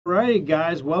Alrighty,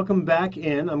 guys, welcome back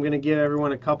in. I'm going to give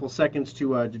everyone a couple seconds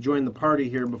to join the party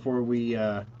here before we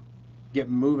get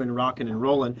moving, rocking, and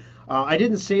rolling. I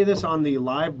didn't say this on the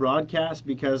live broadcast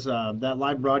because that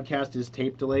live broadcast is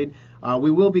tape delayed. We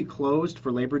will be closed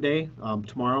for Labor Day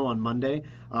tomorrow on Monday.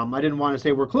 I didn't want to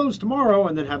say we're closed tomorrow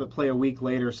and then have it play a week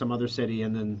later some other city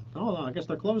and then, oh, I guess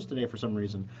they're closed today for some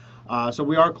reason. So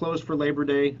we are closed for Labor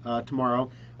Day tomorrow.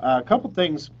 A couple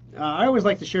things. I always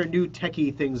like to share new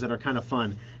techie things that are kind of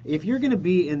fun. If you're going to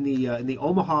be in the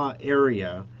Omaha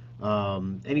area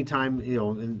anytime,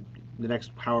 in the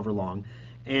next however long,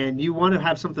 and you want to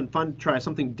have something fun to try,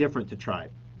 something different to try.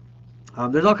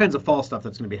 There's all kinds of fall stuff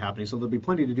that's going to be happening, so there'll be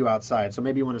plenty to do outside. So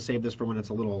maybe you want to save this for when it's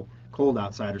a little cold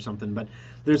outside or something. But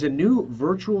there's a new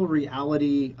virtual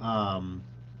reality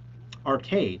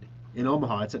arcade in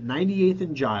Omaha. It's at 98th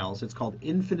and Giles. It's called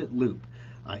Infinite Loop,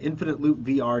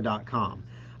 infiniteloopvr.com.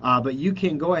 But you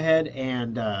can go ahead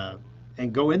and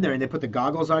go in there, and they put the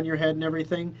goggles on your head and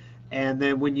everything. And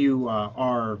then when you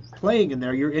are playing in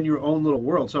there, you're in your own little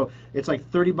world. So it's like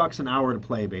 $30 an hour to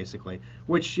play, basically.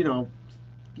 Which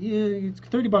yeah, it's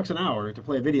 $30 an hour to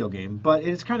play a video game. But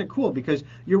it's kind of cool because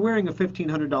you're wearing a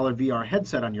 $1,500 VR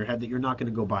headset on your head that you're not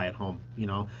going to go buy at home.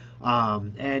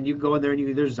 And you go in there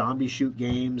and there's zombie shoot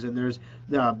games, and there's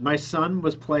my son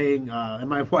was playing, and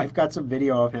my wife got some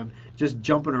video of him just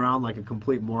jumping around like a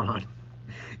complete moron.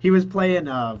 He was playing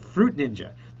Fruit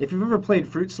Ninja. If you've ever played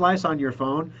Fruit Slice on your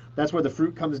phone, that's where the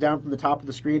fruit comes down from the top of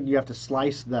the screen and you have to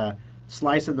slice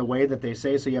in the way that they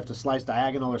say. So you have to slice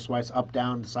diagonal or slice up,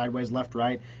 down, sideways, left,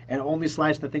 right, and only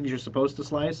slice the things you're supposed to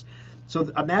slice.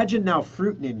 So imagine now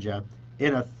Fruit Ninja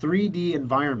in a 3D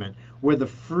environment where the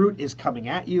fruit is coming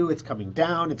at you, it's coming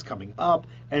down, it's coming up,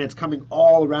 and it's coming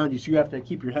all around you. So you have to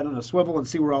keep your head on a swivel and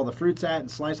see where all the fruit's at and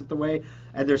slice it the way.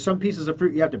 And there's some pieces of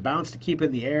fruit you have to bounce to keep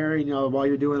in the air, while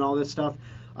you're doing all this stuff.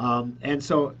 And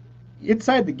so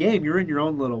inside the game, you're in your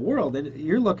own little world, and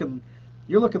you're looking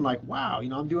like, wow,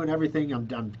 I'm doing everything.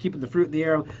 I'm keeping the fruit in the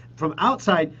air. From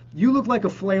outside, you look like a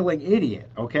flailing idiot,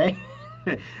 okay?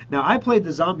 Now, I played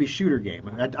the zombie shooter game.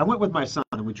 I went with my son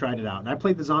and we tried it out. And I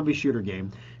played the zombie shooter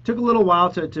game. It took a little while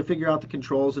to figure out the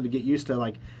controls and to get used to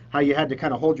like how you had to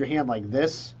kind of hold your hand like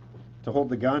this to hold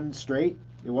the gun straight.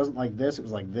 It wasn't like this, it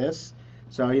was like this.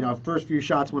 So, first few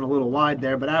shots went a little wide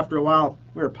there, but after a while,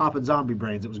 we were popping zombie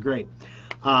brains. It was great.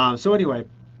 So anyway,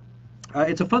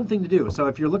 it's a fun thing to do. So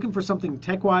if you're looking for something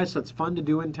tech-wise that's fun to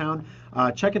do in town,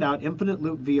 check it out.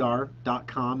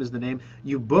 InfiniteLoopVR.com is the name.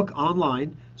 You book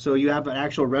online, so you have an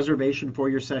actual reservation for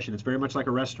your session. It's very much like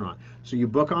a restaurant. So you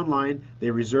book online,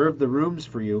 they reserve the rooms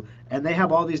for you, and they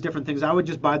have all these different things. I would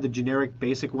just buy the generic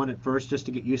basic one at first just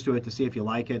to get used to it, to see if you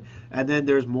like it. And then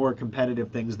there's more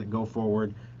competitive things that going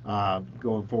forward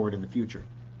in the future.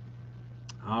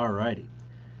 All righty.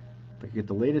 If I could get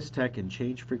the latest tech and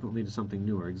change frequently to something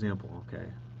newer. Example, okay.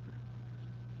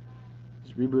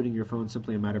 Is rebooting your phone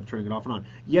simply a matter of turning it off and on?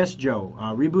 Yes, Joe.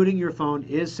 Rebooting your phone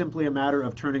is simply a matter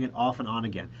of turning it off and on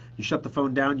again. You shut the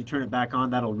phone down, you turn it back on,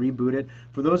 that'll reboot it.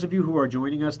 For those of you who are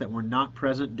joining us that were not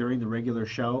present during the regular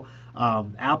show,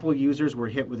 Apple users were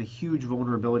hit with a huge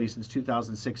vulnerability since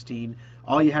 2016.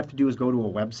 All you have to do is go to a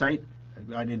website,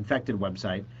 an infected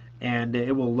website, and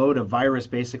it will load a virus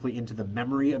basically into the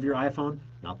memory of your iPhone,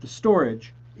 not the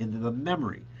storage, into the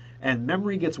memory. And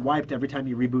memory gets wiped every time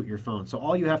you reboot your phone. So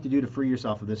all you have to do to free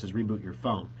yourself of this is reboot your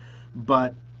phone.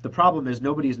 But the problem is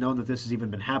nobody's known that this has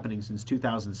even been happening since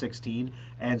 2016,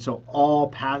 and so the whole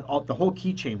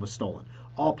keychain was stolen.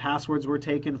 All passwords were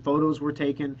taken, photos were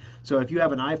taken. So if you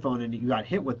have an iPhone and you got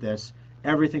hit with this,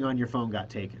 everything on your phone got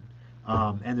taken.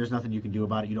 And there's nothing you can do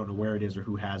about it. You don't know where it is or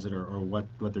who has it or what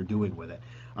they're doing with it.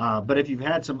 But if you've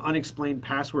had some unexplained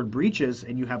password breaches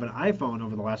and you have an iPhone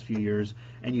over the last few years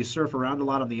and you surf around a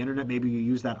lot on the internet, maybe you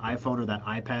use that iPhone or that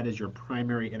iPad as your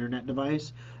primary internet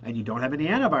device and you don't have any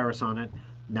antivirus on it,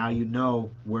 now you know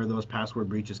where those password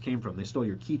breaches came from. They stole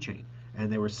your keychain and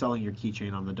they were selling your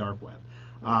keychain on the dark web.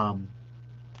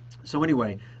 So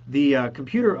anyway, the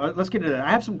computer, let's get into that.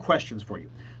 I have some questions for you.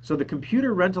 So the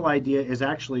computer rental idea is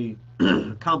actually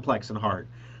complex and hard.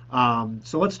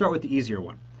 So let's start with the easier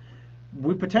one.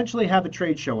 We potentially have a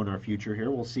trade show in our future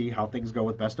here. We'll see how things go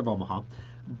with Best of Omaha.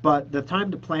 But the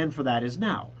time to plan for that is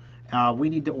now. We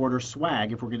need to order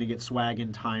swag if we're going to get swag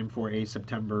in time for a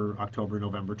September, October,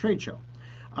 November trade show.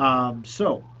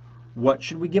 So what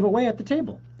should we give away at the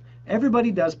table?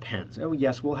 Everybody does pens. Oh,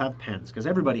 yes, we'll have pens because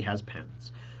everybody has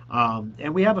pens.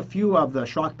 And we have a few of the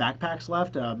Schrock backpacks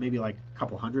left, maybe like a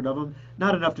couple hundred of them.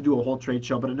 Not enough to do a whole trade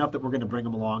show, but enough that we're going to bring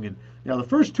them along. And the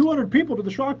first 200 people to the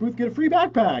Schrock booth get a free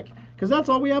backpack because that's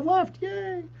all we have left.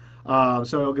 Yay! So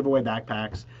we'll give away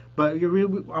backpacks. But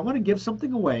I want to give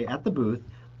something away at the booth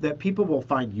that people will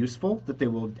find useful, that they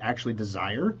will actually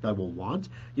desire, that will want.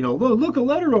 You know, look, a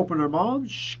letter opener, Mom,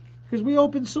 because we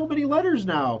open so many letters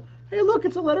now. Hey, look,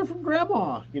 it's a letter from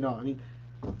Grandma. You know, I mean,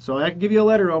 so I can give you a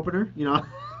letter opener. You know,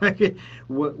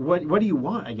 what do you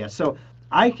want? I guess so.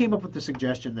 I came up with the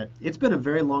suggestion that it's been a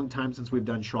very long time since we've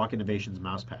done Schrock Innovations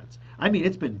mouse pads. I mean,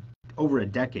 it's been over a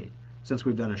decade since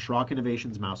we've done a Schrock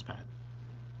Innovations mouse pad.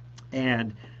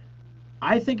 And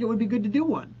I think it would be good to do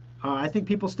one. I think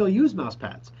people still use mouse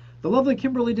pads. The lovely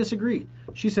Kimberly disagreed.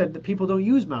 She said that people don't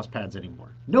use mouse pads anymore.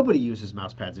 Nobody uses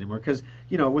mouse pads anymore because,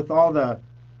 you know, with all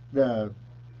the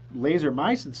laser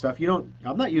mice and stuff,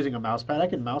 I'm not using a mouse pad. I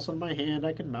can mouse on my hand,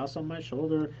 I can mouse on my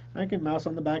shoulder, I can mouse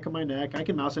on the back of my neck, I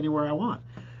can mouse anywhere I want.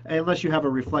 Unless you have a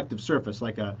reflective surface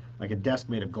like a desk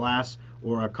made of glass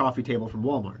or a coffee table from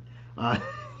Walmart.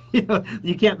 You know,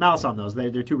 you can't mouse on those.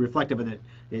 They're too reflective, and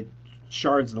it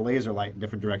shards the laser light in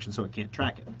different directions so it can't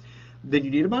track it. Then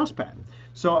you need a mouse pad.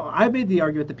 So I made the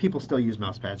argument that people still use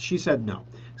mouse pads. She said no.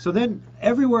 So then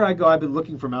everywhere I go, I've been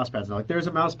looking for mouse pads. Now, like, there's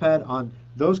a mouse pad on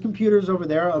those computers over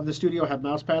there on the studio have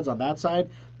mouse pads on that side.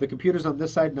 The computers on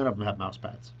this side, none of them have mouse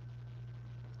pads.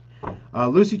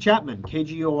 Lucy Chapman,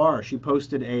 KGOR, she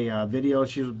posted a video.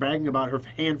 She was bragging about her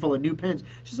handful of new pens.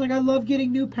 She's like, I love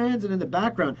getting new pens. And in the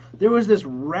background, there was this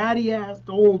ratty-ass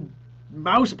old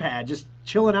mouse pad just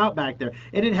chilling out back there.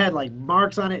 And it had like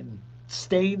marks on it and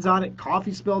stains on it,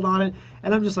 coffee spilled on it.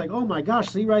 And I'm just like, oh my gosh,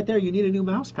 see right there, you need a new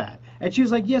mouse pad. And she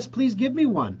was like, yes, please give me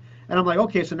one. And I'm like,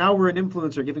 okay, so now we're an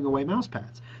influencer giving away mouse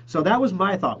pads. So that was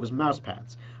my thought, was mouse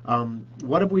pads.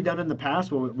 What have we done in the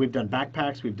past? Well, we've done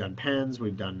backpacks, we've done pens,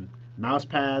 we've done mouse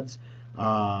pads.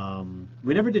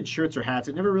 We never did shirts or hats.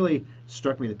 It never really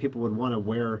struck me that people would want to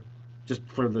wear just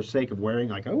for the sake of wearing,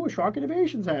 like, oh, a Schrock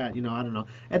Innovations hat, you know, I don't know.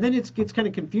 And then it gets kind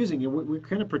of confusing. We're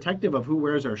kind of protective of who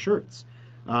wears our shirts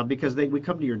because we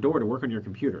come to your door to work on your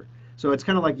computer. So it's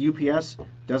kind of like UPS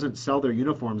doesn't sell their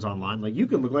uniforms online. Like, you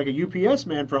can look like a UPS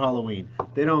man for Halloween.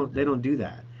 They don't do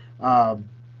that.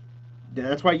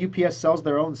 That's why UPS sells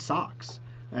their own socks.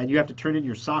 And you have to turn in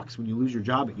your socks when you lose your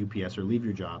job at UPS or leave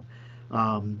your job.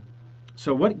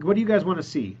 So what do you guys want to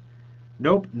see?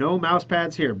 Nope, no mouse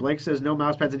pads here. Blake says no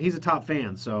mouse pads, and he's a top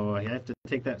fan, so I have to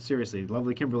take that seriously.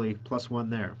 Lovely Kimberly, +1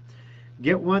 there.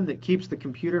 Get one that keeps the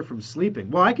computer from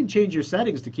sleeping. Well, I can change your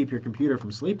settings to keep your computer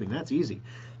from sleeping. That's easy.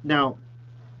 Now,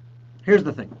 here's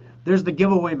the thing. There's the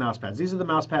giveaway mouse pads. These are the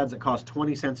mouse pads that cost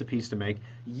 20 cents a piece to make.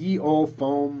 Ye old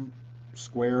foam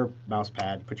square mouse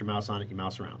pad. Put your mouse on it, you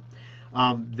mouse around.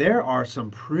 There are some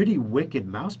pretty wicked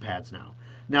mouse pads now.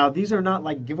 Now, these are not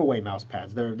like giveaway mouse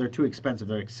pads. They're too expensive.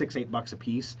 They're like $6-8 a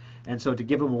piece. And so to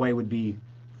give them away would be,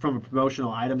 from a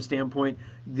promotional item standpoint,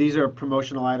 these are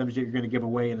promotional items that you're going to give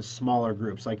away in smaller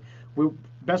groups. Like,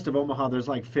 Best of Omaha, there's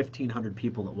like 1,500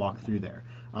 people that walk through there.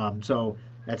 So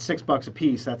at $6 a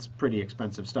piece, that's pretty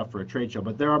expensive stuff for a trade show.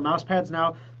 But there are mouse pads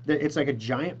now that it's like a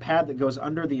giant pad that goes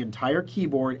under the entire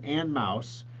keyboard and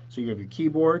mouse. So you have your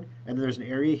keyboard, and there's an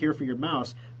area here for your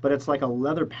mouse, but it's like a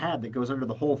leather pad that goes under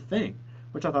the whole thing.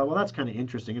 Which I thought, well, that's kind of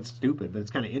interesting. It's stupid, but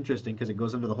it's kind of interesting because it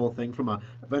goes under the whole thing. From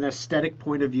an aesthetic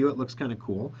point of view, it looks kind of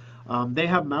cool. They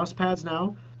have mouse pads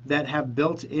now that have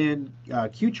built-in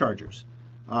Q chargers,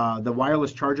 the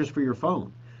wireless chargers for your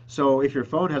phone. So if your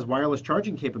phone has wireless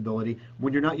charging capability,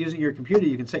 when you're not using your computer,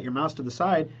 you can set your mouse to the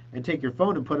side and take your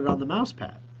phone and put it on the mouse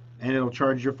pad, and it'll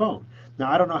charge your phone.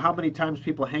 Now, I don't know how many times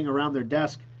people hang around their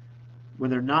desk when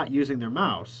they're not using their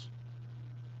mouse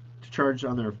to charge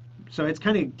on their. So it's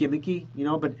kind of gimmicky, you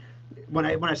know. But when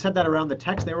I said that around the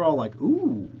text, they were all like,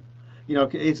 "Ooh," you know.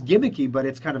 It's gimmicky, but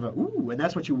it's kind of a ooh, and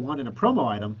that's what you want in a promo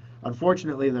item.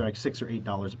 Unfortunately, they're like $6 or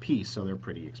 $8 a piece, so they're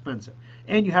pretty expensive.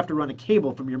 And you have to run a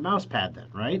cable from your mouse pad then,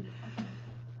 right?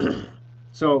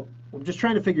 So I'm just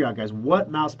trying to figure out, guys,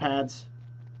 what mouse pads.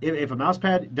 If a mouse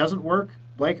pad doesn't work,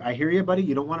 Blake, I hear you, buddy.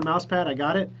 You don't want a mouse pad. I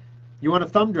got it. You want a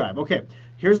thumb drive. Okay.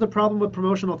 Here's the problem with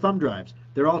promotional thumb drives.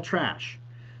 They're all trash.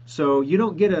 So you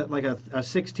don't get a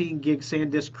 16 gig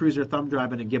SanDisk Cruiser thumb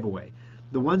drive in a giveaway.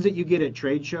 The ones that you get at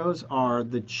trade shows are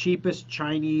the cheapest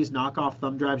Chinese knockoff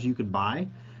thumb drives you can buy.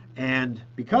 And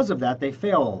because of that, they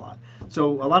fail a lot.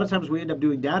 So a lot of times we end up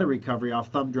doing data recovery off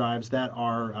thumb drives that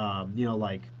are,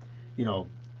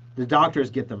 the doctors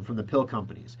get them from the pill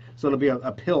companies. So it'll be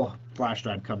a pill flash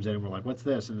drive comes in and we're like, what's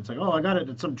this? And it's like, oh, I got it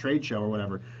at some trade show or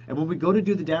whatever. And when we go to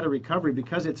do the data recovery,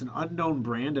 because it's an unknown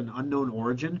brand and unknown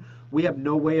origin, we have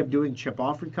no way of doing chip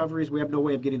off recoveries. We have no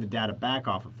way of getting the data back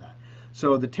off of that.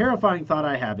 So the terrifying thought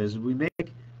I have is we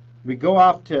go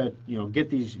off to, get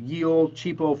these ye old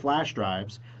cheapo flash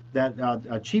drives that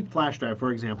a cheap flash drive,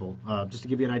 for example, just to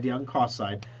give you an idea on cost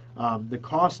side, the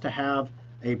cost to have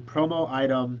a promo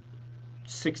item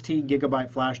 16 gigabyte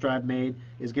flash drive made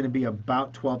is going to be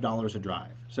about $12 a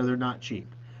drive. So they're not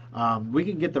cheap. We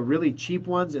can get the really cheap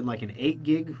ones in like an 8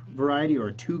 gig variety or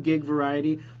a 2 gig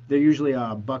variety. They're usually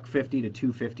 $150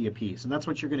 to $250 a piece, and that's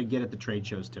what you're going to get at the trade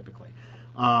shows typically.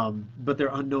 But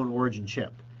they're unknown origin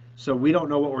chip. So we don't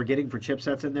know what we're getting for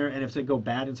chipsets in there, and if they go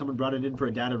bad and someone brought it in for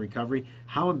a data recovery,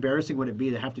 how embarrassing would it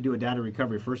be to have to do a data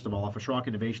recovery, first of all, off of Schrock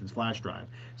Innovations flash drive?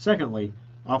 Secondly,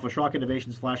 off of Schrock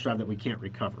Innovations flash drive that we can't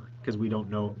recover because we don't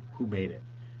know who made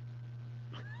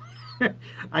it.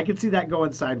 I can see that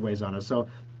going sideways on us, so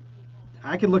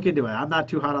I can look into it. I'm not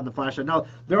too hot on the flash drive. Now,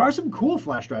 there are some cool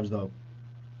flash drives, though.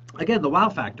 Again, the wow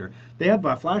factor. They have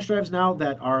flash drives now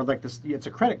that are like this. It's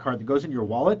a credit card that goes in your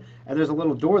wallet, and there's a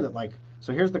little door that like.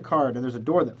 So here's the card, and there's a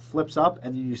door that flips up,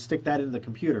 and then you stick that into the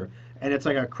computer, and it's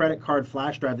like a credit card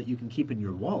flash drive that you can keep in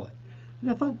your wallet.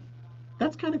 And I thought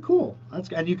that's kind of cool.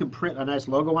 And you can print a nice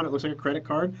logo on it. It looks like a credit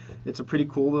card. It's a pretty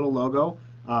cool little logo.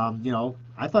 You know,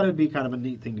 I thought it'd be kind of a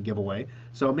neat thing to give away.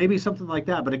 So maybe something like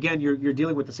that. But again, you're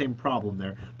dealing with the same problem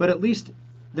there. But at least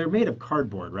they're made of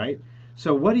cardboard, right?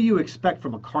 So what do you expect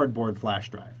from a cardboard flash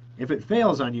drive? If it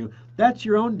fails on you, that's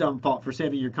your own dumb fault for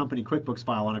saving your company QuickBooks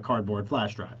file on a cardboard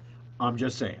flash drive. I'm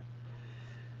just saying.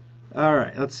 All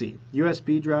right, let's see.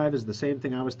 USB drive is the same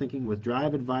thing I was thinking with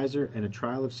Drive Advisor and a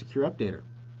trial of Secure Updater.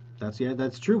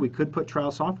 That's true. We could put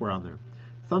trial software on there.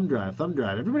 Thumb drive.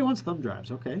 Everybody wants thumb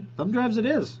drives. Okay. Thumb drives it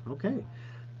is. Okay.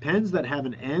 Pens that have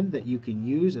an end that you can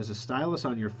use as a stylus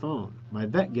on your phone. My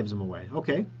vet gives them away.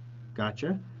 Okay.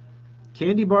 Gotcha.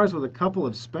 Candy bars with a couple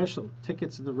of special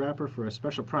tickets in the wrapper for a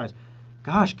special prize.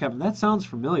 Gosh, Kevin, that sounds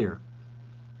familiar.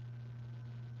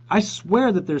 I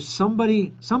swear that there's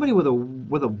somebody with a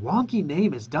wonky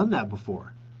name has done that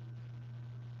before.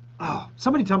 Oh,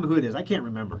 somebody tell me who it is. I can't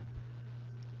remember.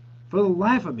 For the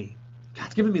life of me. God,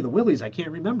 it's giving me the willies. I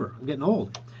can't remember. I'm getting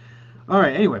old. All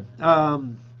right, anyway.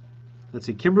 Let's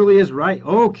see. Kimberly is right.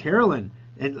 Oh, Carolyn.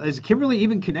 And is Kimberly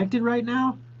even connected right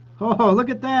now? Oh, look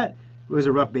at that. It was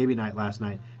a rough baby night last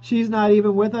night. She's not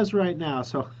even with us right now,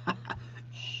 so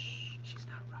shh, she's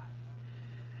not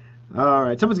right. All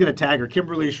right, someone's going to tag her.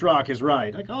 Kimberly Schrock is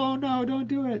right. Like, oh, no, don't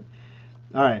do it.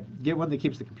 All right, get one that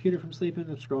keeps the computer from sleeping.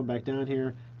 I'm scrolling back down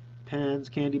here. Pens,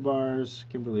 candy bars.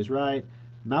 Kimberly's right.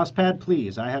 Mousepad,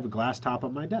 please. I have a glass top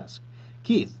on my desk.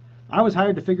 Keith, I was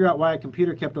hired to figure out why a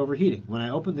computer kept overheating. When I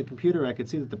opened the computer, I could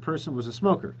see that the person was a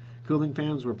smoker. Cooling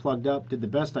fans were plugged up. Did the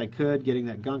best I could getting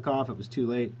that gunk off. It was too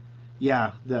late.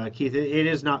 Yeah, Keith, it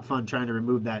is not fun trying to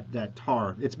remove that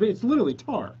tar. It's literally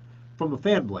tar from a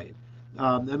fan blade.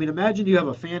 I mean, imagine you have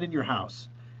a fan in your house,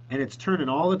 and it's turning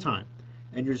all the time,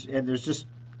 and there's just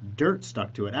dirt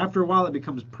stuck to it. After a while, it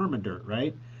becomes perma-dirt,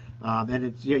 right? And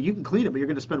it's, yeah, you can clean it, but you're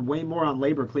going to spend way more on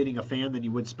labor cleaning a fan than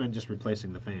you would spend just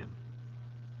replacing the fan.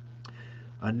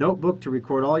 A notebook to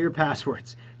record all your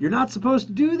passwords. You're not supposed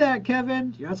to do that,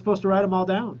 Kevin. You're not supposed to write them all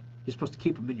down. You're supposed to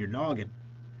keep them in your noggin.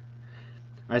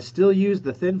 I still use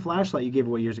the thin flashlight you gave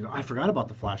away years ago. I forgot about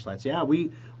the flashlights. Yeah,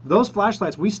 those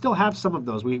flashlights, we still have some of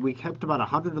those. We kept about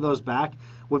 100 of those back.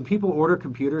 When people order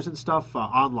computers and stuff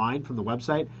online from the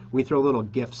website, we throw little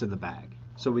gifts in the bag.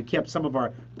 So we kept some of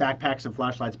our backpacks and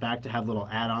flashlights back to have little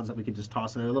add-ons that we could just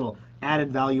toss in there. A little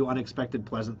added value, unexpected,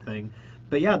 pleasant thing.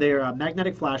 But yeah, they're a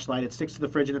magnetic flashlight. It sticks to the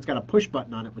fridge, and it's got a push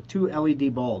button on it with 2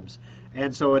 LED bulbs.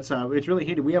 And so it's really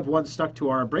handy. We have one stuck to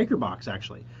our breaker box,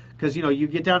 actually. Because, you know, you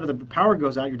get down to the power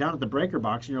goes out, you're down at the breaker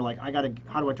box, and you're like, how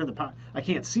do I turn the power? I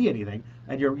can't see anything.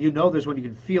 And you know there's when you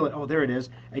can feel it. Oh, there it is.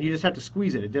 And you just have to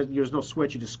squeeze it. There's no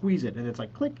switch. You just squeeze it, and it's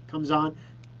like, click, comes on.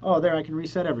 Oh, there, I can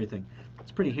reset everything.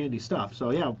 It's pretty handy stuff.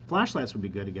 So, yeah, flashlights would be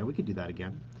good again. We could do that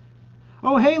again.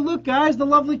 Oh, hey, look, guys, the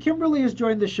lovely Kimberly has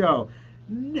joined the show.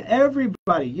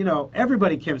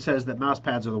 Everybody, Kim, says that mouse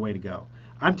pads are the way to go.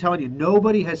 I'm telling you,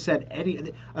 nobody has said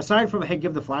any, aside from, hey,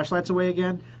 give the flashlights away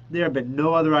again, there have been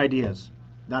no other ideas.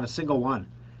 Not a single one.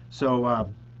 So,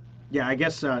 yeah, I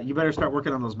guess you better start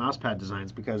working on those mouse pad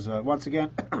designs because, once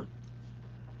again,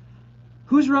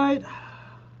 who's right?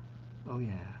 Oh,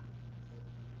 yeah.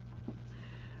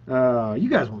 You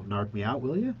guys won't narc me out,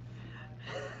 will you?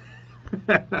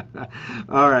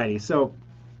 Alrighty,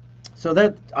 so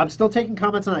that I'm still taking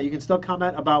comments on that. You can still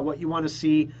comment about what you want to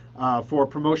see for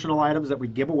promotional items that we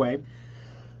give away.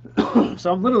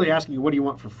 So I'm literally asking you, what do you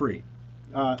want for free?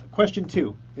 Question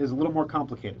 2 is a little more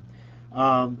complicated.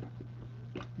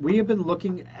 We have been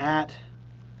looking at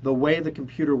the way the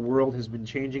computer world has been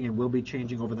changing and will be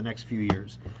changing over the next few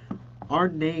years. Our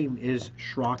name is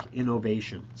Schrock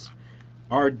Innovations.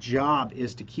 Our job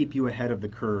is to keep you ahead of the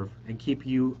curve and keep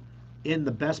you in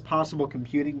the best possible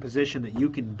computing position that you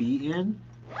can be in,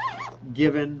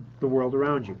 given the world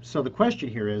around you. So the question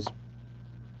here is,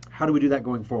 how do we do that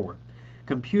going forward?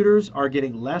 Computers are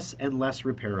getting less and less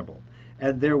repairable.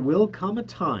 And there will come a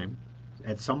time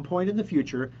at some point in the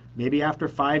future, maybe after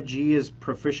 5G is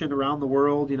proficient around the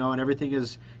world, and everything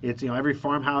it's every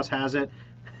farmhouse has it.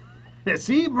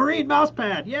 See, Marine mouse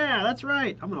pad. Yeah, that's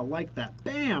right. I'm going to like that.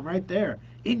 Bam, right there.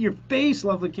 In your face,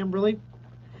 lovely Kimberly.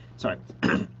 Sorry.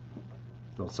 A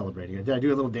little celebrating. Did I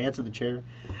do a little dance in the chair?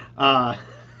 Uh,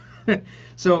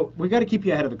 so we got to keep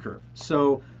you ahead of the curve.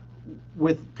 So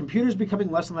with computers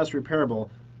becoming less and less repairable,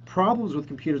 problems with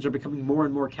computers are becoming more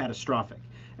and more catastrophic.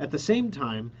 At the same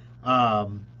time,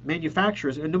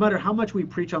 manufacturers, and no matter how much we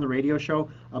preach on the radio show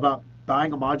about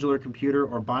buying a modular computer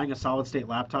or buying a solid state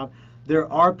laptop,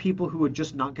 there are people who are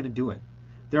just not going to do it.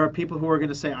 There are people who are going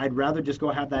to say, I'd rather just go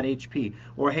have that HP.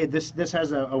 Or, hey, this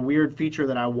has a weird feature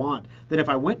that I want. That if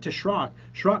I went to Schrock,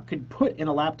 Schrock could put in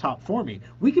a laptop for me.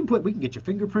 We can get you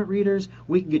fingerprint readers.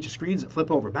 We can get you screens that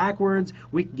flip over backwards.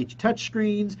 We can get you touch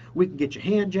screens. We can get you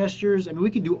hand gestures. I mean, we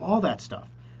can do all that stuff.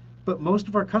 But most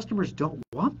of our customers don't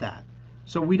want that.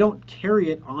 So we don't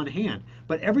carry it on hand.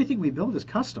 But everything we build is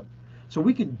custom. So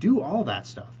we can do all that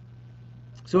stuff.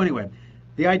 So anyway,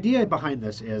 the idea behind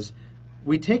this is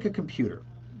we take a computer,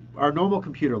 our normal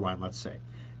computer line, let's say,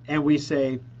 and we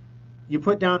say, you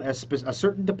put down a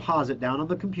certain deposit down on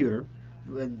the computer,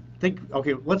 and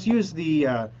okay, let's use the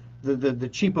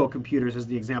cheapo computers as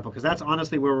the example, because that's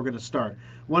honestly where we're going to start.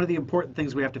 One of the important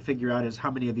things we have to figure out is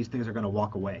how many of these things are going to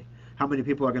walk away. How many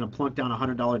people are going to plunk down a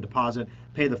 $100 deposit,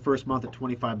 pay the first month at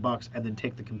 25 bucks, and then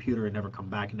take the computer and never come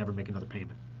back and never make another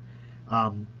payment.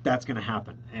 That's going to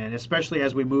happen. And especially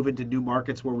as we move into new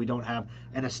markets where we don't have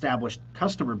an established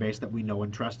customer base that we know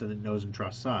and trust and that knows and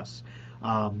trusts us.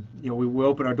 We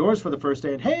open our doors for the first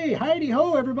day and, hey, heidi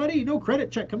ho, everybody, no credit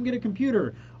check, come get a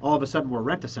computer. All of a sudden we're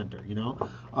Rent-A-Center,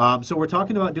 So we're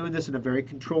talking about doing this in a very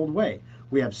controlled way.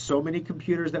 We have so many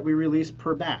computers that we release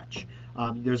per batch.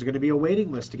 There's going to be a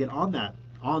waiting list to get on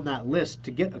that list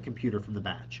to get a computer from the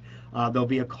batch. There'll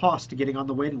be a cost to getting on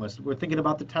the waiting list. We're thinking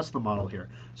about the Tesla model here.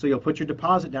 So you'll put your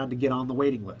deposit down to get on the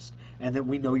waiting list. And then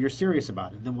we know you're serious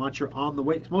about it. And then once you're on the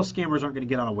wait, most scammers aren't going to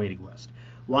get on a waiting list.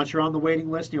 Once you're on the waiting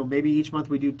list, maybe each month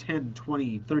we do 10,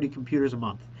 20, 30 computers a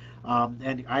month.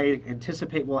 And I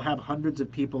anticipate we'll have hundreds of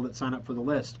people that sign up for the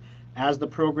list. As the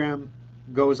program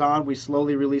goes on, we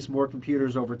slowly release more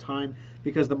computers over time,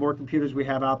 because the more computers we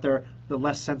have out there, the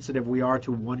less sensitive we are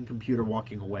to one computer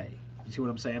walking away. You see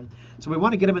what I'm saying? So we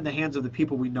want to get them in the hands of the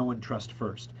people we know and trust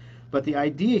first. But the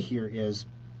idea here is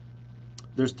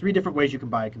there's 3 different ways you can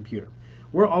buy a computer.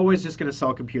 We're always just going to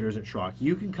sell computers at Schrock.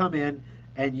 You can come in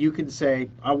and you can say,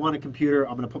 I want a computer,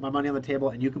 I'm going to put my money on the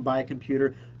table, and you can buy a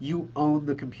computer. You own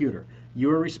the computer. You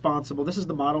are responsible. This is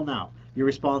the model now. You're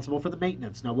responsible for the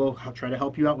maintenance. Now, we'll try to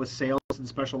help you out with sales and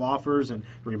special offers and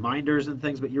reminders and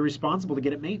things, but you're responsible to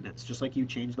get it maintenance, just like you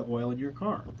change the oil in your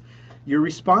car. You're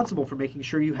responsible for making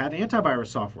sure you have antivirus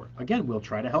software. Again, we'll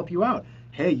try to help you out.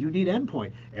 Hey, you need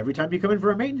endpoint. Every time you come in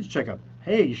for a maintenance checkup,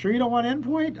 hey, you sure you don't want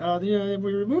endpoint?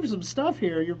 We removed some stuff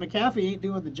here. Your McAfee ain't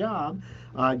doing the job.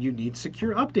 You need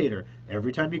secure updater.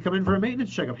 Every time you come in for a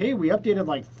maintenance checkup, hey, we updated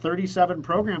like 37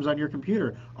 programs on your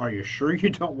computer. Are you sure you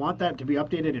don't want that to be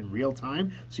updated in real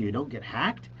time so you don't get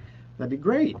hacked? That'd be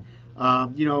great.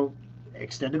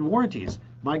 Extended warranties.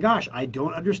 My gosh, I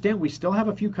don't understand. We still have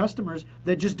a few customers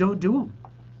that just don't do them.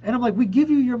 And I'm like, we give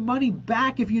you your money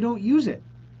back if you don't use it.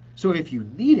 So if you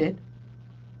need it,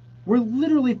 we're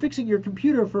literally fixing your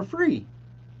computer for free.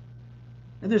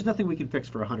 And there's nothing we can fix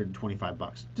for 125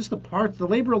 bucks. Just the parts, the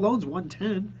labor alone's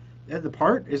 110, and the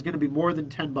part is going to be more than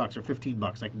 10 bucks or 15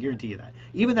 bucks. I can guarantee you that.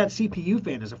 Even that CPU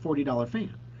fan is a $40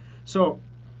 fan. So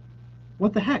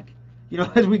what the heck?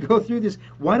 As we go through this,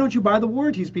 why don't you buy the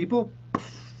warranties, people?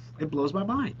 It blows my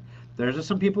mind. There's just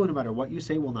some people, no matter what you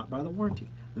say, will not buy the warranty,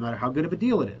 no matter how good of a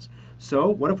deal it is. So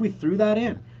what if we threw that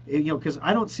in? Because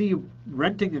I don't see you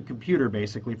renting a computer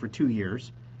basically for 2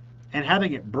 years and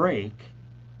having it break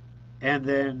and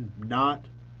then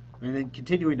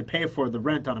continuing to pay for the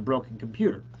rent on a broken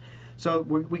computer. So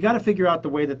we got to figure out the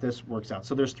way that this works out.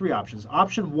 So there's 3 options.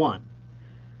 Option 1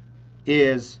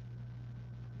 is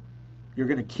you're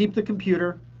going to keep the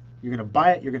computer. You're going to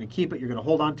buy it, you're going to keep it, you're going to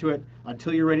hold on to it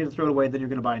until you're ready to throw it away, then you're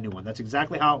going to buy a new one. That's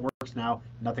exactly how it works now.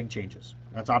 Nothing changes.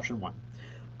 That's option 1.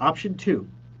 Option 2,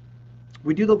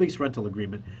 we do the lease rental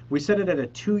agreement. We set it at a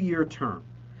 2-year term.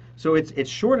 So it's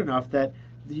short enough that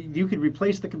you could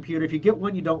replace the computer. If you get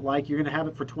one you don't like, you're going to have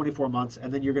it for 24 months,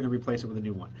 and then you're going to replace it with a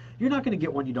new one. You're not going to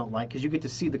get one you don't like because you get to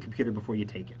see the computer before you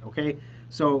take it, okay?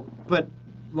 So, but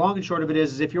long and short of it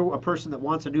is if you're a person that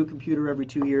wants a new computer every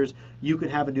 2 years, you could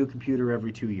have a new computer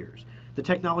every 2 years. The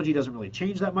technology doesn't really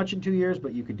change that much in 2 years,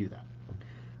 but you could do that.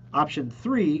 Option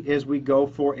 3 is we go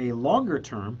for a longer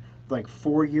term like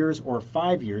 4 years or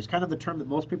 5 years, kind of the term that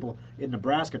most people in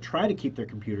Nebraska try to keep their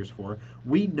computers for.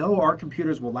 We know our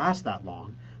computers will last that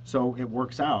long, so it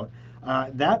works out.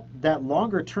 That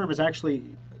longer term is actually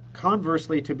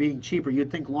conversely to being cheaper.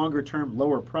 You'd think longer term,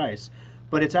 lower price,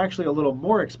 but it's actually a little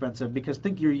more expensive because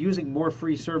think you're using more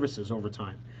free services over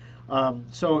time.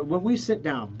 So when we sit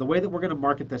down, the way that we're going to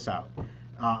market this out,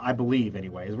 I believe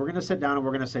anyway, is we're going to sit down and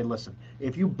we're going to say, listen,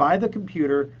 if you buy the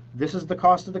computer, this is the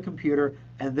cost of the computer,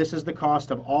 and this is the cost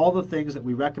of all the things that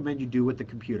we recommend you do with the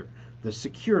computer. The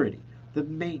security, the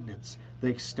maintenance, the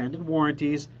extended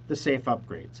warranties, the safe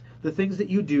upgrades, the things that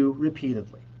you do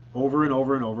repeatedly, over and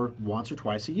over and over, once or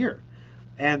twice a year.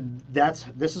 And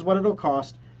this is what it'll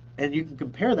cost, and you can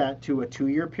compare that to a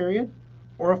 2-year period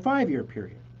or a 5-year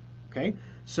period. Okay?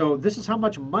 So this is how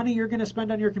much money you're going to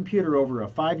spend on your computer over a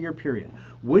 5-year period.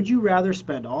 Would you rather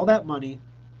spend all that money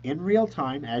in real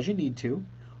time as you need to,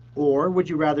 or would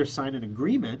you rather sign an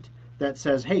agreement that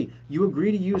says, hey, you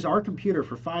agree to use our computer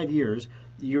for 5 years,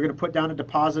 you're going to put down a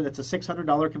deposit, it's a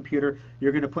 $600 computer,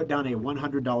 you're going to put down a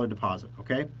 $100 deposit,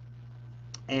 okay?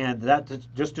 And that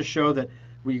just to show that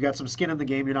you got some skin in the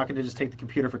game, you're not going to just take the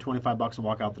computer for 25 bucks and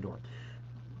walk out the door.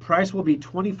 Price will be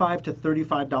 $25 to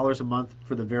 $35 a month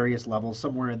for the various levels,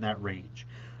 somewhere in that range.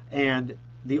 And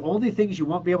the only things you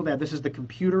won't be able to have, this is the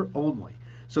computer only.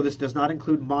 So this does not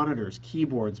include monitors,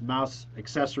 keyboards, mouse,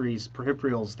 accessories,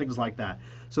 peripherals, things like that.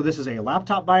 So this is a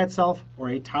laptop by itself or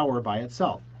a tower by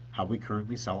itself, how we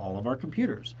currently sell all of our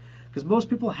computers. Because most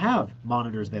people have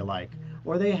monitors they like,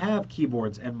 or they have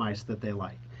keyboards and mice that they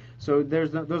like. So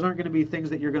those aren't going to be things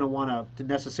that you're going to want to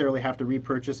necessarily have to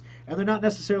repurchase, and they're not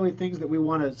necessarily things that we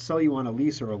want to sell you on a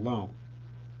lease or a loan.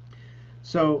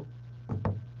 So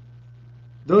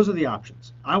those are the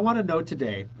options. I want to know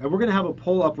today, and we're going to have a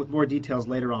poll up with more details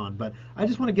later on, but I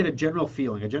just want to get a general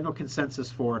feeling, a general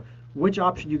consensus for which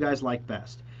option you guys like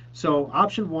best. So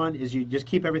option 1 is you just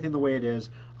keep everything the way it is.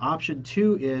 Option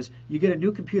 2 is you get a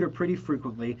new computer pretty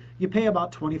frequently. You pay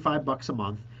about 25 bucks a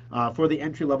month. For the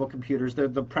entry-level computers, the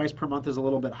price per month is a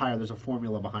little bit higher. There's a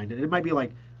formula behind it. It might be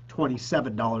like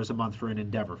 $27 a month for an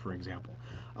Endeavor, for example.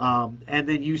 And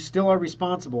then you still are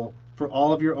responsible for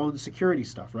all of your own security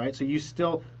stuff, right? So you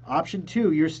still, option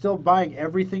 2, you're still buying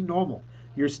everything normal.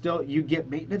 You get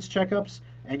maintenance checkups,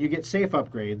 and you get safe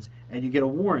upgrades, and you get a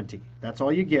warranty. That's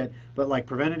all you get. But like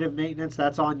preventative maintenance,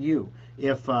 that's on you.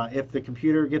 If the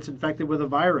computer gets infected with a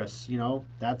virus,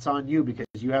 that's on you because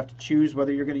you have to choose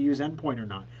whether you're going to use Endpoint or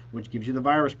not, which gives you the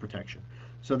virus protection.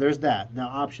 So there's that. Now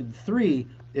option 3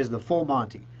 is the full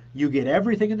Monty. You get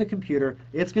everything in the computer.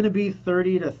 It's going to be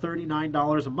 $30 to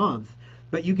 $39 a month,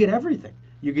 but you get everything.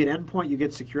 You get Endpoint, you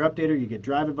get Secure Updater, you get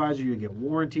Drive Advisor, you get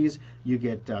warranties, you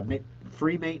get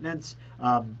free maintenance.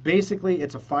 Basically,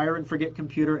 it's a fire and forget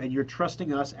computer, and you're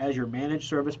trusting us as your managed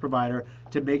service provider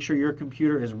to make sure your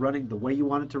computer is running the way you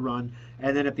want it to run.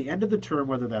 And then at the end of the term,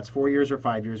 whether that's 4 years or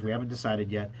 5 years, we haven't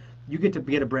decided yet, you get to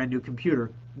get a brand new computer,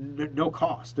 no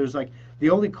cost. The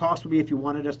only cost would be if you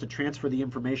wanted us to transfer the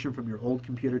information from your old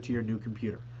computer to your new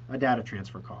computer, a data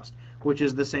transfer cost, which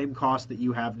is the same cost that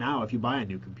you have now if you buy a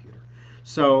new computer.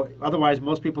 So otherwise,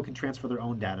 most people can transfer their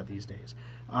own data these days.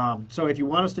 So if you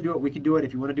want us to do it, we can do it.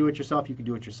 If you want to do it yourself, you can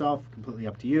do it yourself. Completely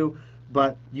up to you.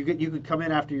 But you could come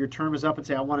in after your term is up and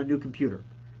say, I want a new computer.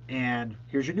 And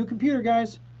here's your new computer,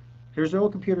 guys. Here's the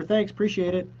old computer. Thanks.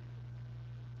 Appreciate it.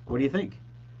 What do you think?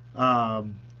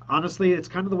 Honestly, it's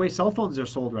kind of the way cell phones are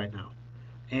sold right now.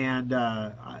 And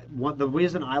the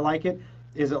reason I like it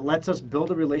is it lets us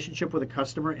build a relationship with a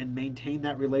customer and maintain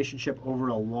that relationship over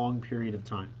a long period of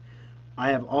time. I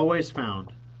have always found,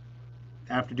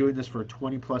 after doing this for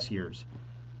 20 plus years,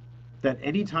 that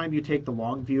anytime you take the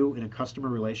long view in a customer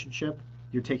relationship,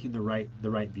 you're taking the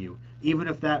right view, even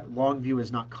if that long view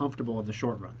is not comfortable in the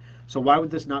short run. So why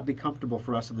would this not be comfortable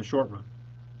for us in the short run?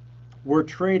 We're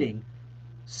trading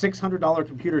 $600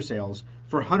 computer sales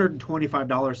for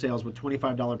 $125 sales with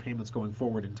 $25 payments going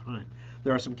forward in time.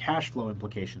 There are some cash flow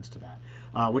implications to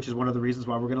that, which is one of the reasons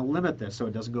why we're going to limit this so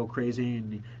it doesn't go crazy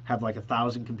and have like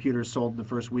 1,000 computers sold in the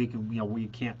first week and we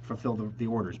can't fulfill the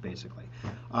orders basically.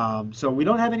 So we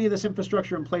don't have any of this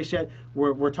infrastructure in place yet.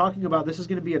 We're talking about this is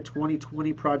going to be a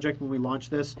 2020 project when we launch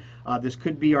this. This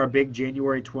could be our big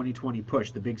January 2020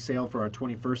 push, the big sale for our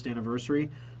 21st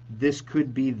anniversary. This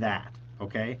could be that,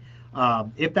 okay?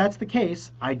 If that's the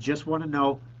case, I just want to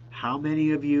know how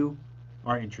many of you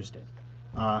are interested.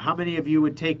 How many of you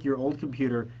would take your old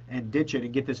computer and ditch it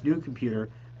and get this new computer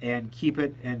and keep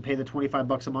it and pay the 25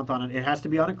 bucks a month on it? It has to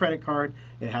be on a credit card.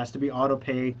 It has to be auto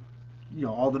pay,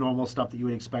 all the normal stuff that you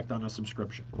would expect on a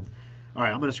subscription. All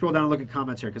right, I'm going to scroll down and look at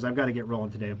comments here because I've got to get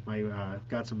rolling today.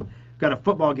 Got a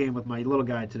football game with my little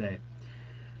guy today.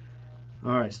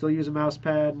 All right, still use a mouse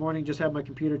pad. Morning, just had my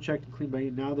computer checked and cleaned by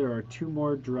you. Now there are two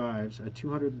more drives, a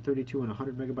 232 and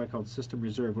 100 megabyte called System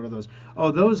Reserve. What are those? Oh,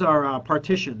 those are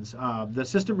partitions. The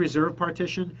System Reserve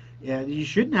partition, you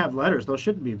shouldn't have letters. Those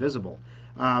shouldn't be visible.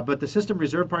 But the System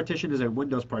Reserve partition is a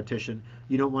Windows partition.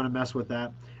 You don't want to mess with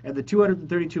that. And the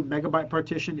 232 megabyte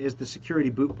partition is the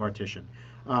security boot partition.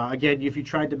 Again, if you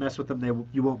tried to mess with them,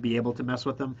 you won't be able to mess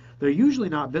with them. They're usually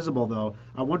not visible, though.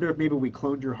 I wonder if maybe we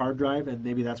cloned your hard drive, and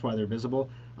maybe that's why they're visible.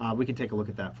 We can take a look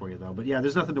at that for you, though. But yeah,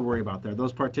 there's nothing to worry about there.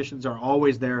 Those partitions are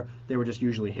always there. They were just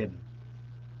usually hidden.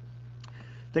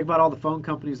 Think about all the phone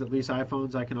companies that lease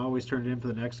iPhones. I can always turn it in for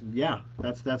the next. Yeah,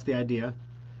 that's the idea.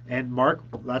 And Mark,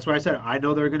 that's why I said I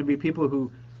know there are going to be people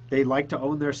who they like to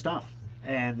own their stuff,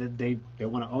 and they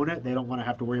want to own it. They don't want to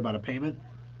have to worry about a payment.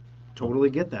 Totally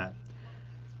get that.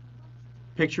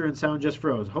 Picture and sound just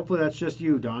froze. Hopefully that's just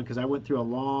you, Don, because I went through a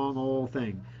long old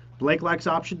thing. Blake likes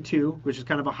option 2, which is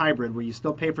kind of a hybrid where you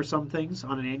still pay for some things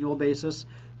on an annual basis,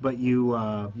 but you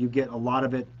get a lot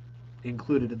of it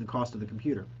included in the cost of the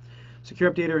computer.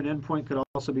 Secure Updater and Endpoint could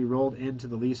also be rolled into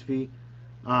the lease fee.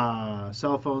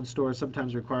 Cell phone stores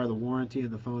sometimes require the warranty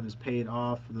and the phone is paid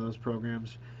off for those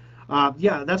programs.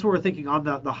 Yeah, that's what we're thinking on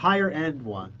the higher end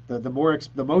one. The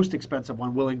most expensive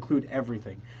one will include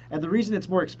everything. And the reason it's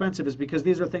more expensive is because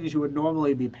these are things you would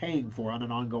normally be paying for on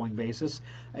an ongoing basis,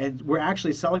 and we're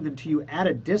actually selling them to you at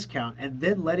a discount and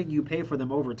then letting you pay for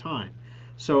them over time.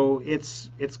 So it's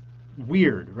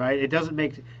weird, right? It doesn't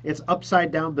make it's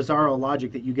upside down bizarro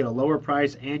logic that you get a lower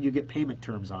price and you get payment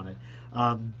terms on it.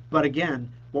 But again,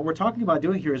 what we're talking about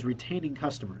doing here is retaining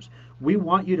customers. We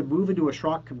want you to move into a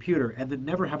Schrock computer and then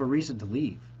never have a reason to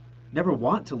leave, never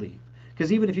want to leave.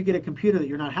 Because even if you get a computer that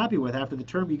you're not happy with after the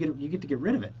term, you get to get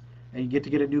rid of it, and you get to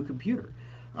get a new computer.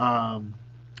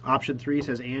 Option 3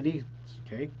 says Andy,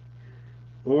 okay,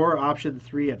 or option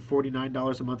 3 at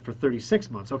 $49 a month for 36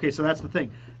 months. Okay, so that's the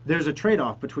thing. There's a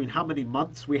trade-off between how many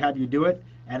months we have you do it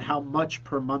and how much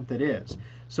per month it is.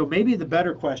 So maybe the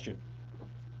better question,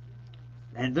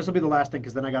 and this will be the last thing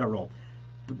because then I got to roll.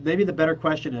 Maybe the better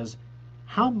question is,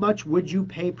 how much would you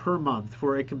pay per month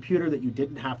for a computer that you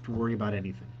didn't have to worry about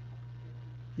anything?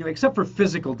 You know, except for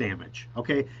physical damage.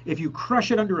 Okay, if you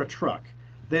crush it under a truck,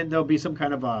 then there'll be some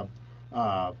kind of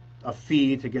a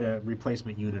fee to get a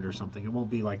replacement unit or something. It won't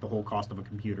be like the whole cost of a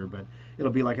computer, but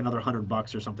it'll be like another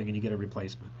 $100 or something, and you get a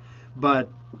replacement. But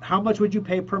how much would you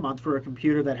pay per month for a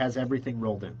computer that has everything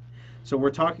rolled in? So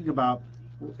we're talking about,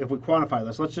 if we quantify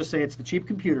this, let's just say it's the cheap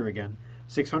computer again,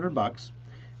 $600,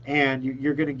 and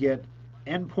you're going to get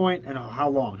Endpoint, and how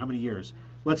long? How many years?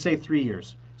 Let's say 3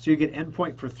 years. So you get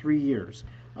Endpoint for 3 years.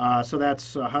 So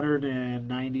that's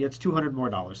 190. It's $200 more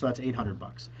dollars. So that's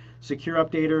 $800. Secure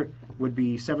Updater would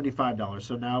be $75.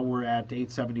 So now we're at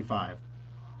 $875.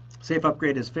 Safe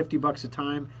Upgrade is $50 a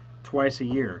time, twice a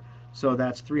year. So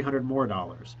that's $300 more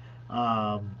dollars.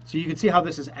 So you can see how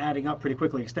this is adding up pretty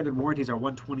quickly. Extended warranties are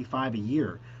 $125 a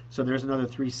year. So there's another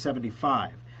 $375.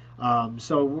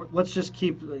 So let's just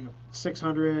keep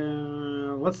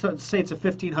 600. Let's say it's a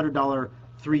 $1,500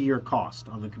 3-year cost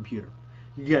on the computer.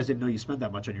 You guys didn't know you spent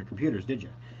that much on your computers, did you?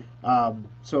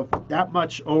 So that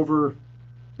much over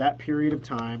that period of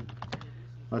time.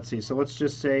 Let's see. So let's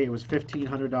just say it was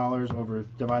 $1,500 over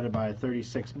divided by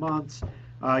 36 months.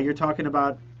 You're talking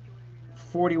about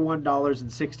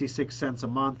 $41.66 a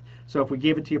month. So if we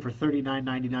gave it to you for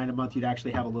 $39.99 a month, you'd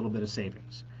actually have a little bit of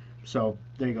savings. So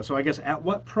there you go. So I guess at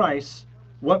what price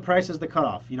is the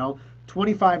cutoff? You know,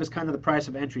 25 is kind of the price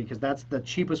of entry because that's the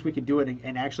cheapest we could do it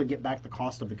and actually get back the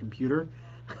cost of the computer,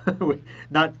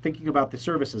 not thinking about the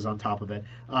services on top of it.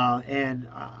 And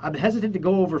I'm hesitant to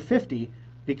go over 50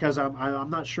 because I'm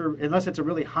not sure, unless it's a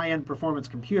really high-end performance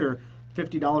computer,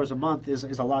 $50 a month is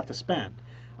a lot to spend.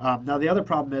 Now the other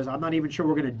problem is I'm not even sure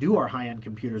we're going to do our high-end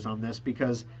computers on this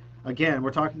because, again,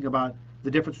 we're talking about the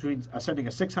difference between sending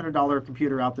a $600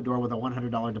 computer out the door with a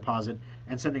 $100 deposit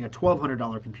and sending a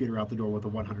 $1,200 computer out the door with a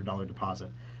 $100 deposit.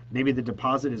 Maybe the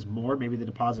deposit is more, maybe the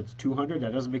deposit's $200.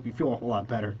 That doesn't make me feel a whole lot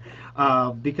better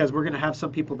because we're going to have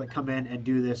some people that come in and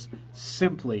do this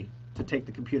simply to take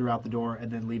the computer out the door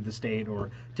and then leave the state, or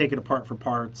take it apart for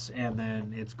parts and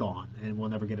then it's gone and we'll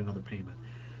never get another payment.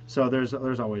 So there's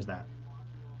always that.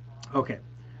 Okay,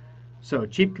 so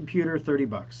cheap computer,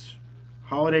 $30.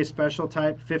 Holiday special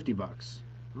type, $50.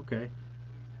 Okay.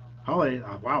 Holiday,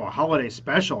 wow, a holiday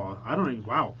special. I don't even,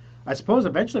 wow. I suppose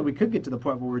eventually we could get to the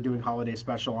point where we're doing holiday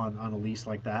special on a lease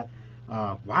like that.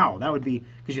 Wow, that would be,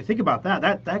 because you think about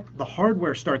that the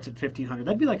hardware starts at $1,500.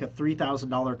 That'd be like a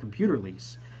 $3,000 computer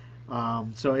lease.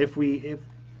 So if we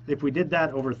did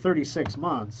that over 36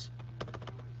 months,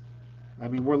 I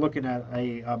mean, we're looking at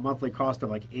a monthly cost of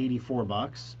like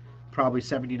 $84. probably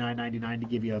 $79.99 to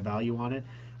give you a value on it.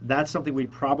 That's something we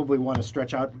probably want to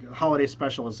stretch out. Holiday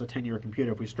Special is a 10-year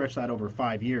computer. If we stretch that over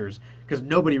 5 years, because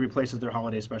nobody replaces their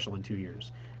Holiday Special in 2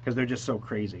 years, because they're just so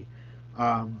crazy.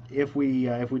 If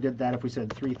we did that, if we said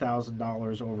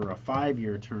 $3,000 over a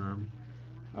 5-year term,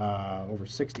 over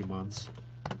 60 months,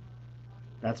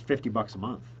 that's $50 a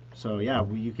month. So yeah,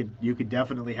 you could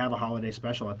definitely have a Holiday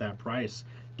Special at that price,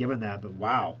 given that. But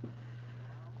wow.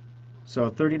 So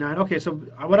 39. Okay, so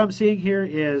what I'm seeing here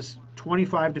is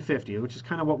 25 to 50, which is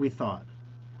kind of what we thought.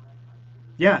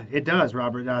 Yeah, it does,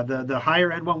 Robert. The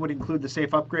higher end one would include the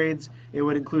safe upgrades. It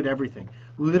would include everything.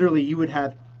 Literally, you would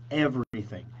have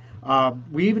everything.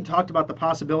 We even talked about the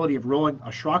possibility of rolling a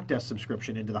Schrock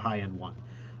subscription into the high end one.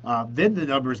 Then the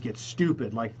numbers get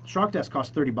stupid. Like Schrock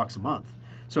costs $30 a month.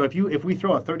 So if we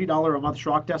throw a $30 a month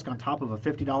Schrock on top of a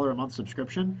 $50 a month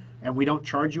subscription, and we don't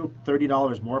charge you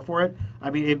 $30 more for it, I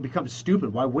mean, it becomes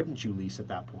stupid. Why wouldn't you lease at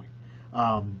that point?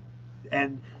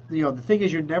 And the thing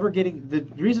is, you're never getting. The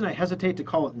reason I hesitate to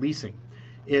call it leasing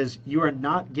is you are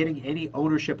not getting any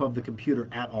ownership of the computer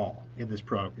at all in this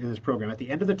program. At the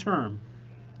end of the term,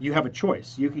 you have a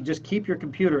choice. You can just keep your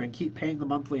computer and keep paying the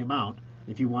monthly amount.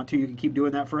 If you want to, you can keep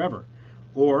doing that forever.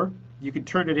 Or you can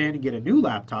turn it in and get a new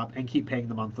laptop and keep paying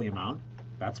the monthly amount.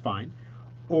 That's fine.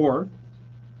 Or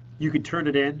you could turn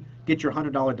it in, get your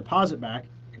 $100 deposit back,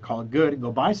 and call it good and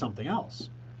go buy something else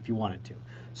if you wanted to.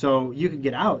 So you can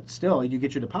get out still and you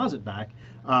get your deposit back,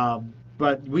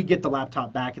 but we get the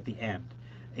laptop back at the end.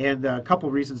 And a couple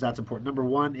of reasons that's important. Number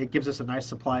one, it gives us a nice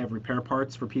supply of repair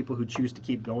parts for people who choose to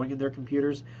keep going in their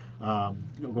computers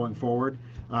going forward.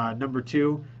 Number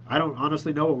two, I don't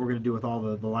honestly know what we're going to do with all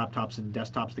the laptops and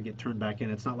desktops that get turned back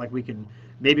in. It's not like we can,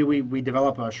 maybe we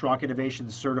develop a Schrock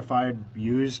Innovations certified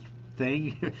used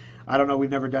thing. I don't know, we've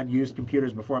never done used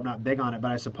computers before. I'm not big on it,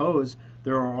 but I suppose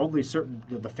there are only certain,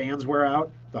 the fans wear out,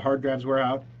 the hard drives wear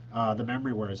out, the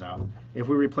memory wears out. If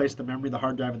we replace the memory, the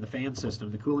hard drive, and the fan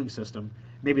system, the cooling system,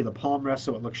 maybe the palm rest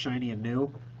so it looks shiny and new.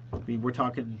 I mean, we're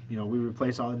talking, we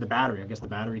replace all in the battery, I guess the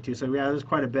battery too. So yeah, there's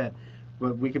quite a bit.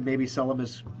 But we could maybe sell them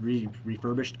as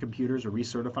refurbished computers or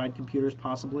recertified computers,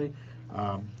 possibly.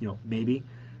 Maybe.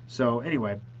 So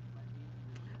anyway,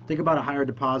 think about a higher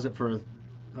deposit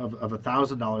of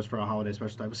 $1,000 for a holiday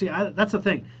special type. See, that's the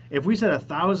thing. If we said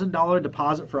 $1,000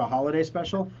 deposit for a holiday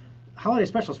special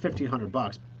is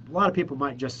 $1,500. A lot of people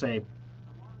might just say,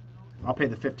 "I'll pay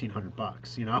the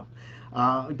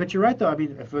 $1,500." But you're right though. I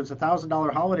mean, if it was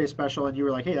 $1,000 holiday special and you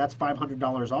were like, "Hey, that's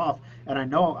 $500 off," and I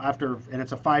know and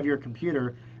it's a 5-year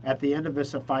computer. At the end of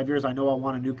this, at 5 years, I know I'll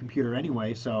want a new computer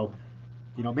anyway. So,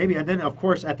 maybe. And then of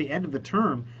course, at the end of the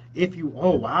term,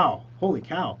 oh wow, holy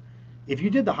cow. If you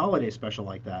did the holiday special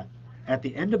like that, at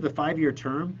the end of the 5-year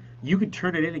term, you could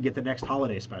turn it in and get the next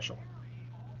holiday special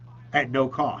at no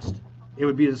cost. It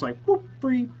would be just like, whoop,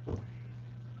 free.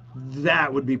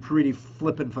 That would be pretty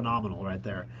flippin' phenomenal right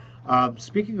there.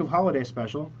 Speaking of holiday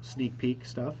special, sneak peek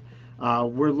stuff,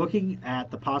 we're looking at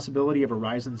the possibility of a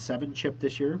Ryzen 7 chip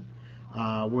this year.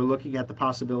 We're looking at the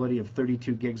possibility of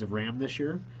 32 gigs of RAM this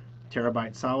year,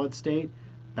 terabyte solid state,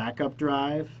 backup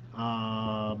drive,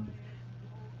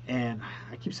 and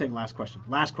I keep saying last question.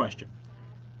 Last question.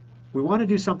 We want to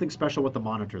do something special with the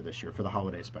monitor this year for the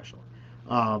holiday special.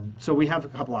 So we have a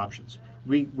couple options.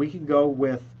 We can go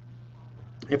with,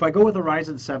 if I go with a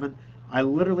Ryzen 7, I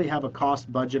literally have a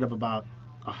cost budget of about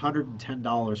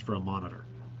 $110 for a monitor.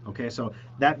 Okay, so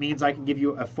that means I can give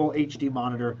you a full HD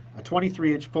monitor, a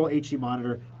 23-inch full HD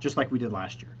monitor, just like we did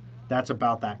last year. That's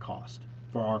about that cost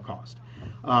for our cost.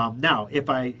 Now, if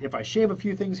I shave a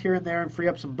few things here and there and free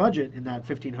up some budget in that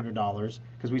 $1,500,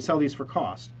 because we sell these for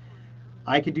cost,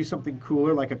 I could do something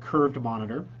cooler like a curved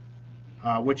monitor,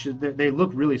 which they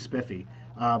look really spiffy.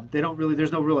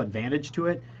 There's no real advantage to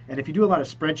it. And if you do a lot of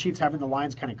spreadsheets, having the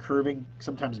lines kind of curving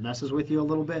sometimes messes with you a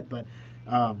little bit,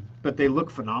 but they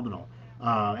look phenomenal.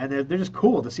 And they're just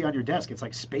cool to see on your desk. It's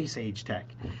like space age tech.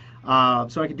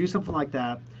 So I could do something like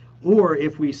that. Or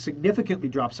if we significantly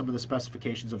drop some of the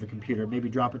specifications of the computer, maybe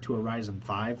drop it to a Ryzen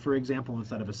 5, for example,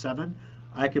 instead of a 7,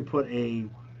 I could put a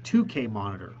 2K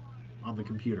monitor on the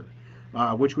computer,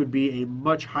 which would be a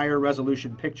much higher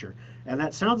resolution picture. And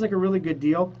that sounds like a really good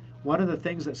deal. One of the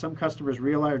things that some customers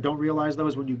realize or don't realize, though,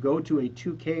 is when you go to a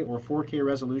 2K or 4K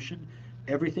resolution,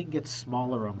 everything gets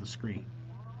smaller on the screen.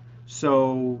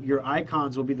 So your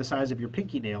icons will be the size of your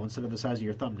pinky nail instead of the size of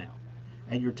your thumbnail.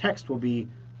 And your text will be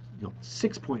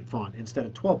 6-point font instead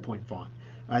of 12-point font.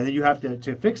 And then you have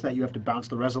to fix that, you have to bounce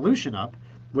the resolution up,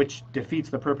 which defeats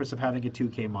the purpose of having a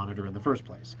 2K monitor in the first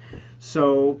place.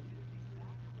 So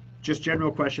just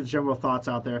general questions, general thoughts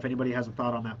out there. If anybody has a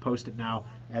thought on that, post it now,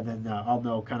 and then I'll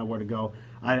know kind of where to go.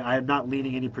 I'm not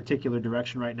leaning any particular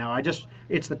direction right now.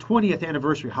 It's the 20th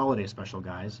anniversary holiday special,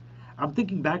 guys. I'm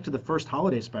thinking back to the first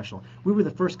holiday special. We were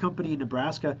the first company in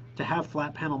Nebraska to have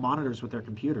flat panel monitors with their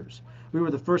computers. We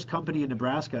were the first company in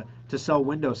Nebraska to sell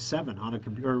Windows 7 on a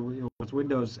computer, with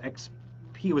Windows XP.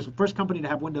 It was the first company to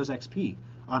have Windows XP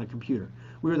on a computer.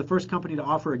 We were the first company to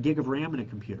offer a gig of RAM in a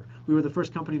computer. We were the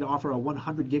first company to offer a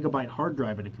 100 gigabyte hard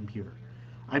drive in a computer.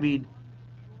 I mean,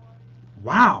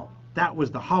 wow, that was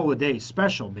the holiday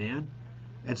special, man.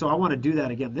 And so I want to do that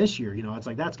again this year. It's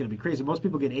like that's going to be crazy. Most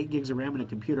people get 8 gigs of RAM in a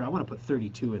computer. I want to put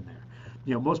 32 in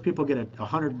there. Most people get a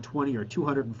 120 or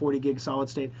 240 gig solid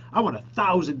state. I want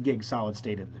 1,000 gig solid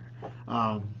state in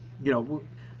there.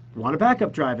 We want a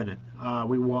backup drive in it.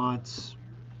 We want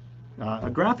a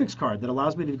graphics card that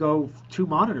allows me to go 2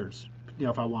 monitors,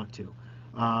 if I want to.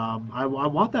 I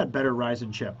want that better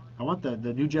Ryzen chip. I want the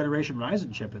new generation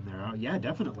Ryzen chip in there. Yeah,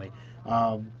 definitely.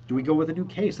 Do we go with a new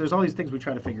case? There's all these things we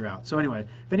try to figure out. So anyway,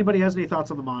 if anybody has any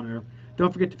thoughts on the monitor,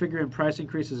 don't forget to figure in price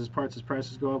increases as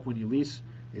prices go up when your lease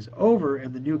is over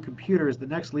and the new computer is the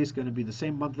next lease going to be the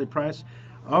same monthly price.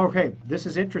 Okay, this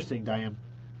is interesting, Diane.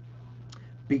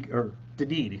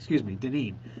 Deneen, excuse me,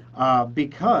 Deneen.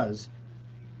 Because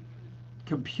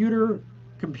computers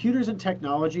and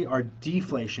technology are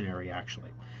deflationary,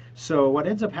 actually. So what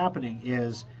ends up happening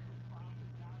is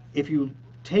if you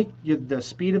take the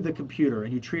speed of the computer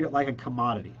and you treat it like a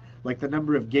commodity, like the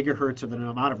number of gigahertz or the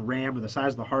amount of RAM or the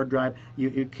size of the hard drive,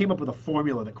 you came up with a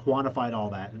formula that quantified all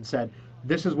that and said,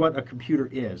 this is what a computer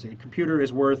is. A computer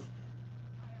is worth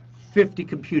 50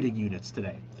 computing units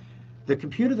today. The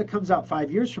computer that comes out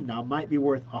 5 years from now might be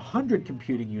worth 100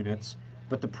 computing units,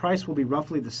 but the price will be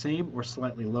roughly the same or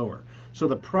slightly lower. So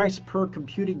the price per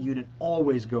computing unit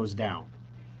always goes down,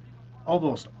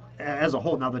 almost as a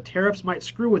whole. Now the tariffs might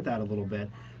screw with that a little bit,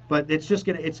 but it's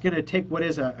gonna take what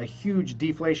is a huge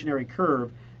deflationary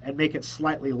curve and make it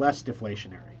slightly less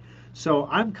deflationary. So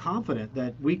I'm confident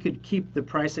that we could keep the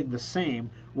pricing the same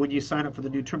when you sign up for the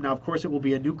new term. Now, of course, it will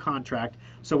be a new contract,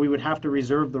 so we would have to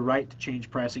reserve the right to change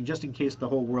pricing just in case the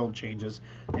whole world changes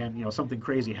and something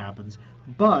crazy happens.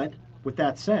 But with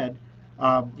that said,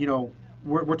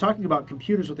 we're talking about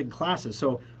computers within classes.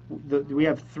 So we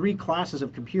have 3 classes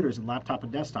of computers in laptop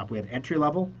and desktop. We have entry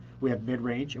level, we have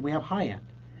mid-range, and we have high end.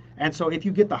 And so if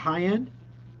you get the high end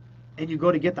and you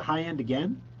go to get the high end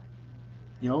again,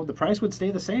 the price would stay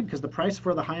the same because the price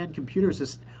for the high-end computers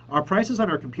is, our prices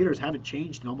on our computers haven't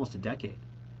changed in almost a decade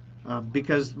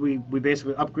because we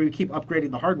basically keep upgrading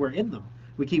the hardware in them.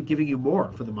 We keep giving you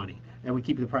more for the money and we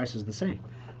keep the prices the same.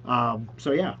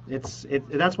 So yeah,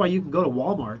 that's why you can go to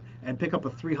Walmart and pick up a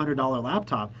 $300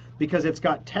 laptop because it's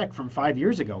got tech from 5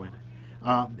 years ago in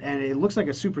it. And it looks like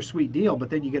a super sweet deal, but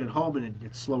then you get it home and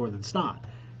it's slower than snot.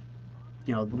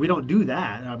 We don't do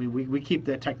that. I mean, we keep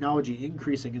the technology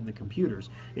increasing in the computers.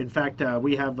 In fact,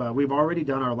 we've already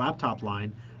done our laptop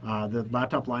line. The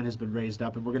laptop line has been raised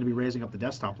up, and we're going to be raising up the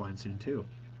desktop line soon too.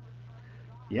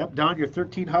 Yep, Don, your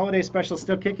 13 holiday special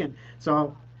still kicking.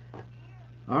 So,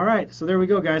 all right, so there we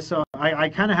go, guys. So I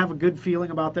kind of have a good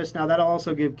feeling about this. Now that'll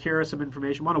also give Kara some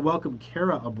information. I want to welcome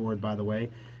Kara aboard, by the way.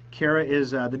 Kara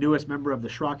is the newest member of the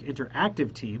Schrock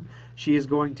Interactive team. She is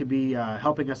going to be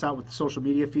helping us out with the social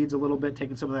media feeds a little bit,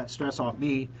 taking some of that stress off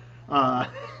me,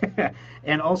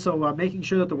 and also making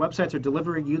sure that the websites are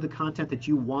delivering you the content that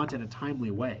you want in a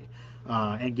timely way,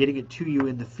 and getting it to you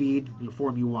in the feed, the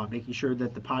form you want, making sure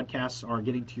that the podcasts are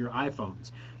getting to your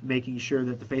iPhones, making sure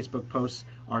that the Facebook posts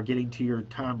are getting to your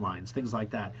timelines, things like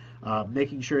that.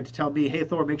 Making sure to tell me, hey,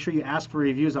 Thor, make sure you ask for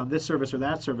reviews on this service or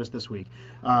that service this week.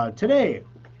 Today,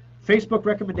 Facebook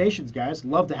recommendations, guys,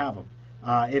 love to have them.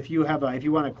 If you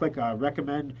want to click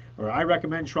recommend, or I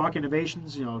recommend Schrock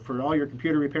Innovations, for all your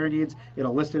computer repair needs,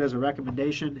 it'll list it as a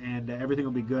recommendation, and everything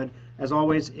will be good. As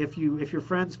always, if your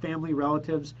friends, family,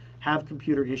 relatives have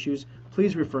computer issues,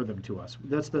 please refer them to us.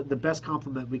 That's the best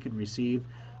compliment we can receive.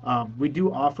 We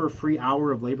do offer free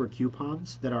hour of labor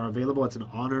coupons that are available. It's an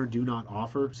honor, do not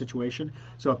offer situation.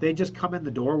 So if they just come in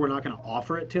the door, we're not going to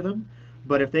offer it to them.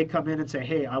 But if they come in and say,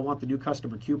 hey, I want the new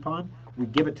customer coupon, we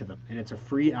give it to them, and it's a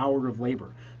free hour of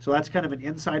labor. So that's kind of an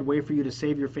inside way for you to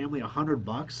save your family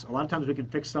 $100. A lot of times we can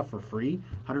fix stuff for free,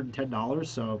 $110.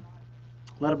 So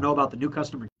let them know about the new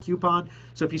customer coupon.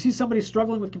 So if you see somebody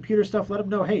struggling with computer stuff, let them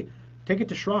know, hey, take it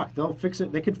to Schrock. They'll fix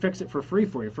it. They can fix it for free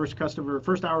for you.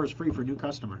 First hour is free for new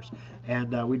customers.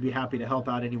 And we'd be happy to help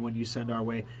out anyone you send our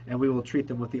way, and we will treat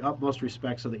them with the utmost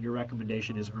respect so that your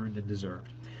recommendation is earned and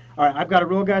deserved. All right, I've got to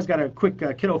roll, guys. Got a quick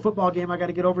kiddo football game I got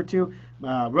to get over to.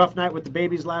 Rough night with the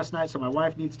babies last night, so my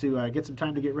wife needs to get some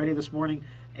time to get ready this morning.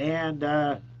 And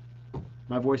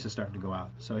my voice is starting to go out.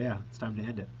 So, yeah, it's time to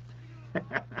end it.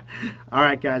 All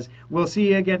right, guys. We'll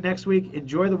see you again next week.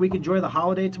 Enjoy the week. Enjoy the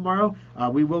holiday tomorrow.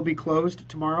 We will be closed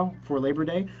tomorrow for Labor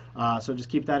Day. So just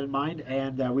keep that in mind.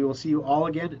 And we will see you all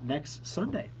again next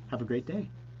Sunday. Have a great day.